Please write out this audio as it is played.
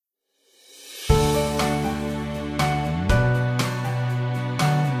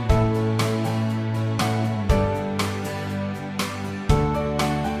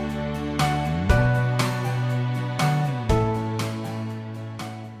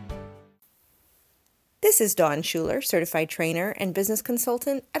This is Dawn Schuler, certified trainer and business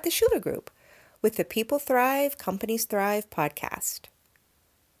consultant at the Schuler Group with the People Thrive, Companies Thrive podcast.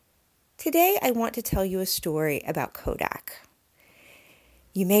 Today, I want to tell you a story about Kodak.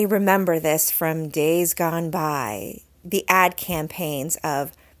 You may remember this from days gone by, the ad campaigns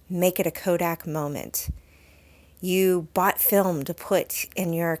of Make It a Kodak Moment. You bought film to put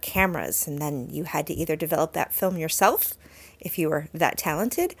in your cameras, and then you had to either develop that film yourself, if you were that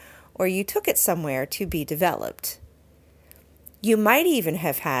talented, or you took it somewhere to be developed. You might even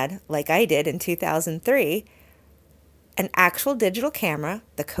have had, like I did in 2003, an actual digital camera,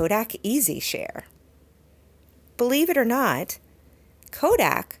 the Kodak EasyShare. Believe it or not,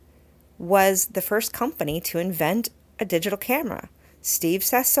 Kodak was the first company to invent a digital camera. Steve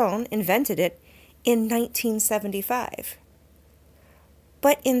Sasson invented it in 1975.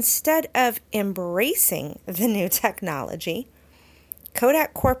 But instead of embracing the new technology,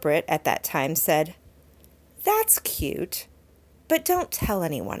 Kodak Corporate at that time said, "That's cute, but don't tell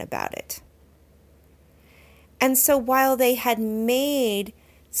anyone about it." And so while they had made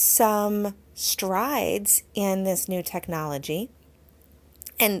some strides in this new technology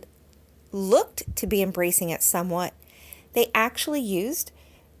and looked to be embracing it somewhat, they actually used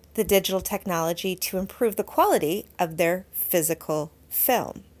the digital technology to improve the quality of their physical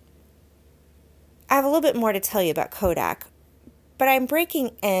film. I have a little bit more to tell you about Kodak, but I'm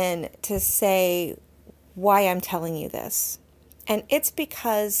breaking in to say why I'm telling you this. And it's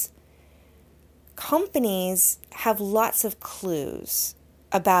because companies have lots of clues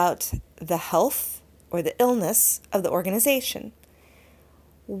about the health or the illness of the organization.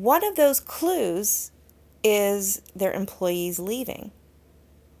 One of those clues is their employees leaving,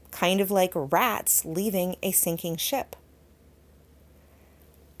 kind of like rats leaving a sinking ship.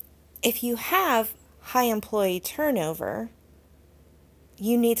 If you have high employee turnover,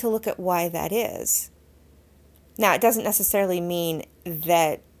 you need to look at why that is. Now, it doesn't necessarily mean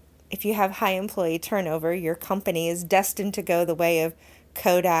that if you have high employee turnover, your company is destined to go the way of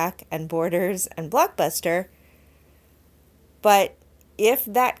Kodak and Borders and Blockbuster. But if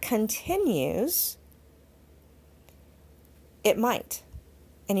that continues, it might.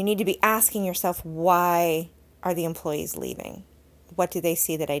 And you need to be asking yourself, why are the employees leaving? What do they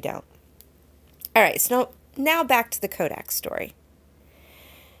see that I don't? All right, so now back to the Kodak story.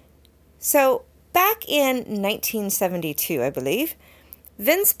 So back in 1972, I believe,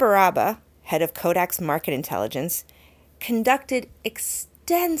 Vince Baraba, head of Kodak's market intelligence, conducted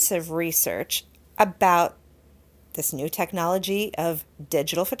extensive research about this new technology of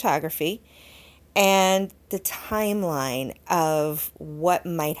digital photography and the timeline of what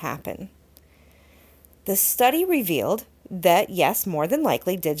might happen. The study revealed that, yes, more than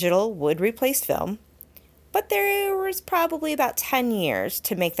likely, digital would replace film, but there was probably about 10 years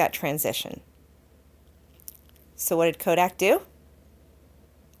to make that transition. So what did Kodak do?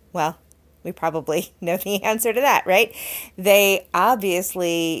 Well, we probably know the answer to that, right? They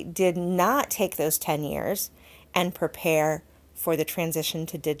obviously did not take those 10 years and prepare for the transition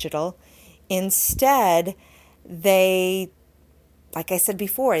to digital. Instead, they, like I said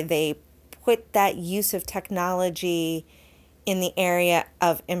before, they put that use of technology in the area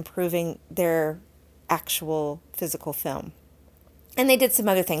of improving their actual physical film. And they did some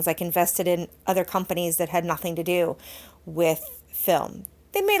other things, like invested in other companies that had nothing to do with film.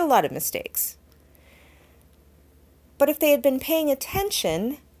 They made a lot of mistakes. But if they had been paying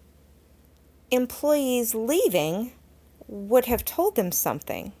attention, employees leaving would have told them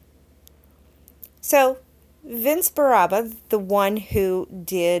something. So Vince Baraba, the one who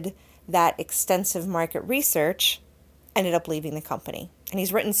did that extensive market research, ended up leaving the company. And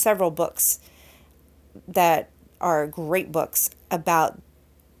he's written several books that are great books about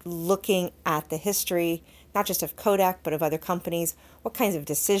looking at the history, not just of Kodak, but of other companies, what kinds of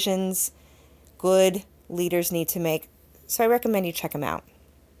decisions good leaders need to make. So I recommend you check them out.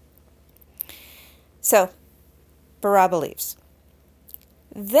 So Baraba leaves.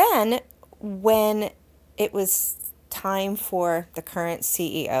 Then when it was time for the current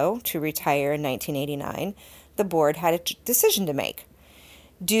CEO to retire in 1989, the board had a decision to make.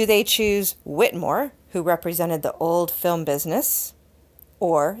 Do they choose Whitmore, who represented the old film business,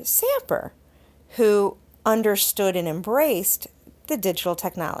 or Samper, who understood and embraced the digital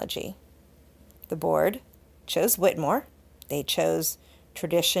technology? The board chose Whitmore. They chose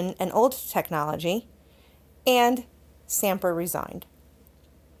tradition and old technology, and Samper resigned.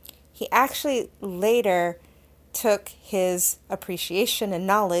 He actually later took his appreciation and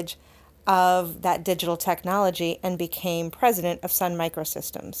knowledge of that digital technology and became president of Sun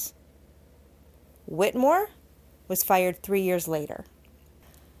Microsystems. Whitmore was fired 3 years later.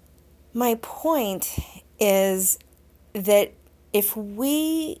 My point is that if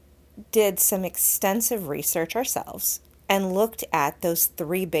we did some extensive research ourselves and looked at those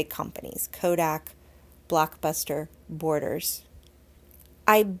three big companies, Kodak, Blockbuster, Borders,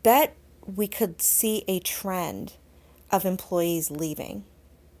 I bet we could see a trend of employees leaving.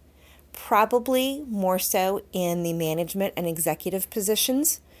 Probably more so in the management and executive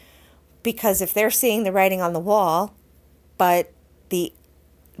positions, because if they're seeing the writing on the wall, but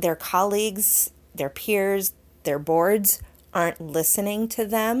their colleagues, their peers, their boards aren't listening to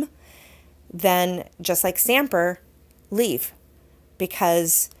them, then just like Samper, leave,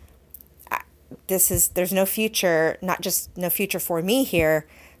 because there's no future, not just no future for me here,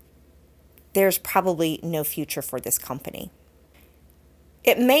 there's probably no future for this company.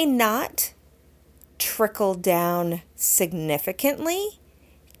 It may not trickle down significantly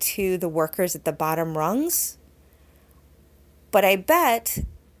to the workers at the bottom rungs, but I bet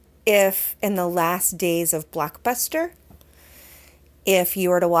if in the last days of Blockbuster, if you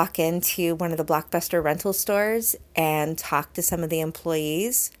were to walk into one of the Blockbuster rental stores and talk to some of the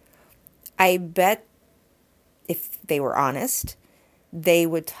employees, I bet if they were honest, they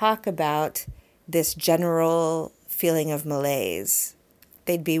would talk about this general feeling of malaise.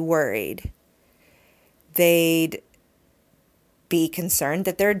 They'd be worried. They'd be concerned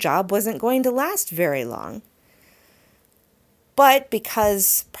that their job wasn't going to last very long. But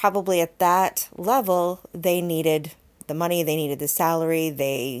because probably at that level, they needed the money, they needed the salary,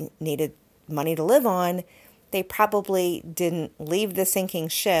 they needed money to live on, they probably didn't leave the sinking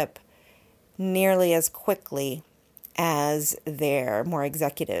ship nearly as quickly as their more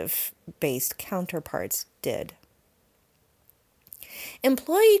executive-based counterparts did.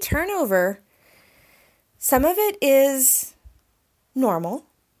 Employee turnover, some of it is normal.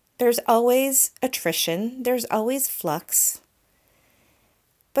 There's always attrition. There's always flux.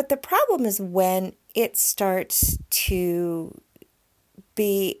 But the problem is when it starts to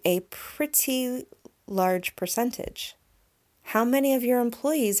be a pretty large percentage. How many of your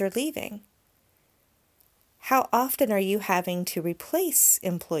employees are leaving? How often are you having to replace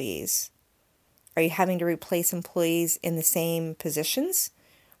employees? Are you having to replace employees in the same positions?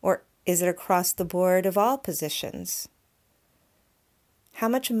 Or is it across the board of all positions? How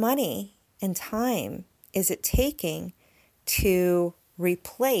much money and time is it taking to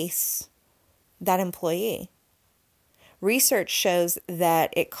replace that employee? Research shows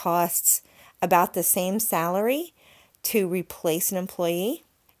that it costs about the same salary to replace an employee.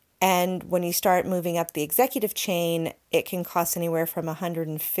 And when you start moving up the executive chain, it can cost anywhere from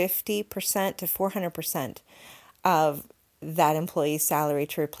 150% to 400% of that employee's salary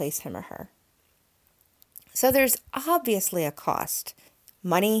to replace him or her. So there's obviously a cost.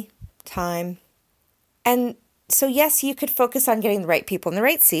 Money, time. And so yes, you could focus on getting the right people in the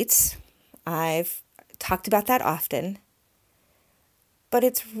right seats. I've talked about that often. But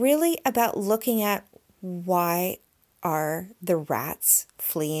it's really about looking at why are the rats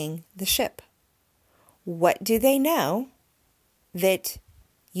fleeing the ship? What do they know that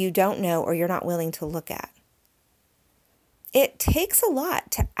you don't know or you're not willing to look at? It takes a lot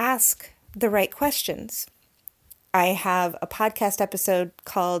to ask the right questions. I have a podcast episode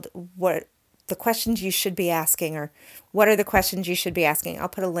called What the Questions You Should Be Asking, or What Are the Questions You Should Be Asking? I'll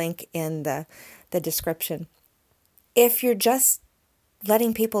put a link in the description. If you're just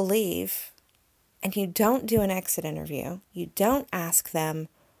letting people leave, and you don't do an exit interview, you don't ask them,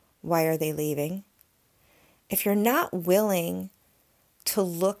 why are they leaving? If you're not willing to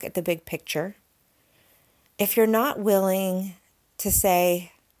look at the big picture, if you're not willing to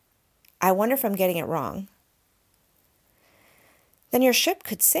say, I wonder if I'm getting it wrong, then your ship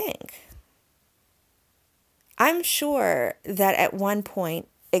could sink. I'm sure that at one point,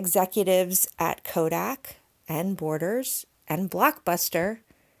 executives at Kodak and Borders and Blockbuster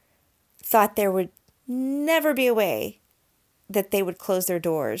thought there would never be a way that they would close their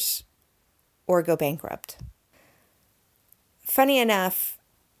doors or go bankrupt. Funny enough,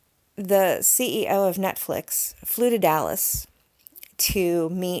 the CEO of Netflix flew to Dallas to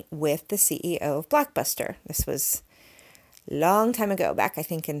meet with the CEO of Blockbuster. This was a long time ago, back I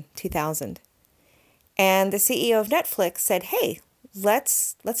think in 2000. And the CEO of Netflix said, hey,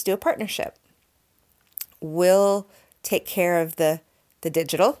 let's do a partnership. We'll take care of the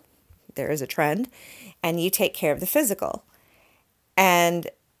digital. There is a trend, and you take care of the physical. And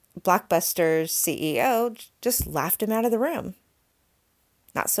Blockbuster's CEO just laughed him out of the room.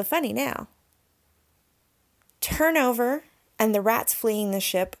 Not so funny now. Turnover and the rats fleeing the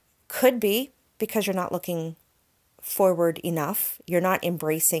ship could be because you're not looking forward enough. You're not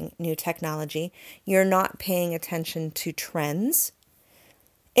embracing new technology. You're not paying attention to trends.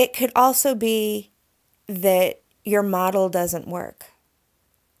 It could also be that your model doesn't work,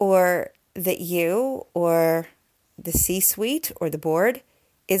 or that you or the C-suite or the board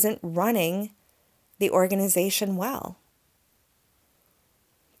isn't running the organization well.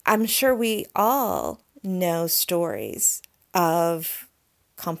 I'm sure we all know stories of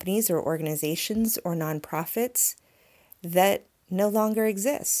companies or organizations or nonprofits that no longer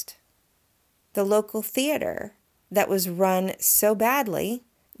exist. The local theater that was run so badly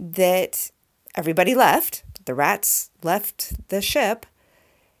that everybody left, the rats left the ship,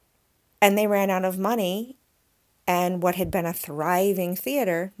 and they ran out of money, and what had been a thriving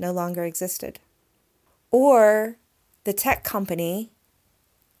theater no longer existed. Or the tech company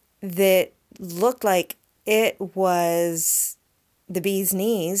that looked like it was the bee's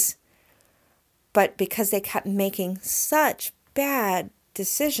knees, but because they kept making such bad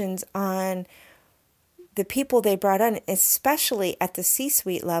decisions on the people they brought on, especially at the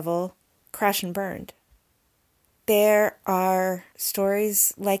C-suite level, crash and burned. There are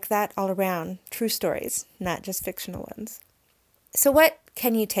stories like that all around, true stories, not just fictional ones. So what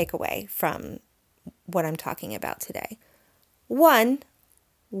can you take away from what I'm talking about today? One,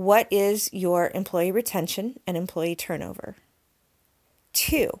 what is your employee retention and employee turnover?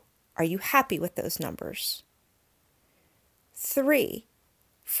 Two, are you happy with those numbers? Three,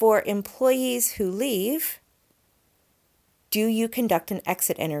 for employees who leave, do you conduct an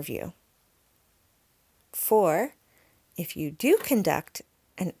exit interview? 4, if you do conduct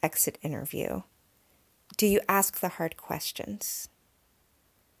an exit interview, do you ask the hard questions?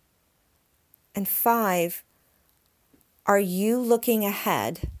 And 5, are you looking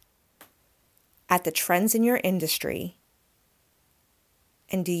ahead at the trends in your industry?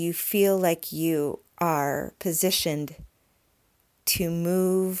 And do you feel like you are positioned to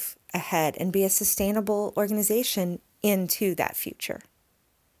move ahead and be a sustainable organization into that future?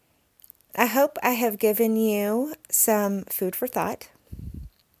 I hope I have given you some food for thought.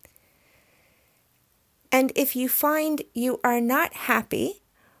 And if you find you are not happy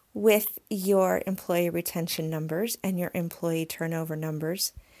with your employee retention numbers and your employee turnover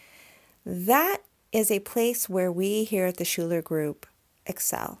numbers, that is a place where we here at the Schuler Group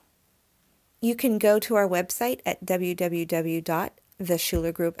excel. You can go to our website at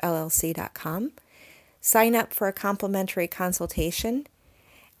www.theschulergroupllc.com, sign up for a complimentary consultation,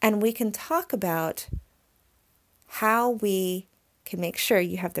 and we can talk about how we can make sure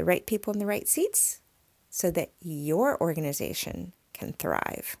you have the right people in the right seats so that your organization can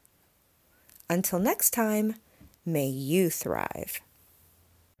thrive. Until next time, may you thrive.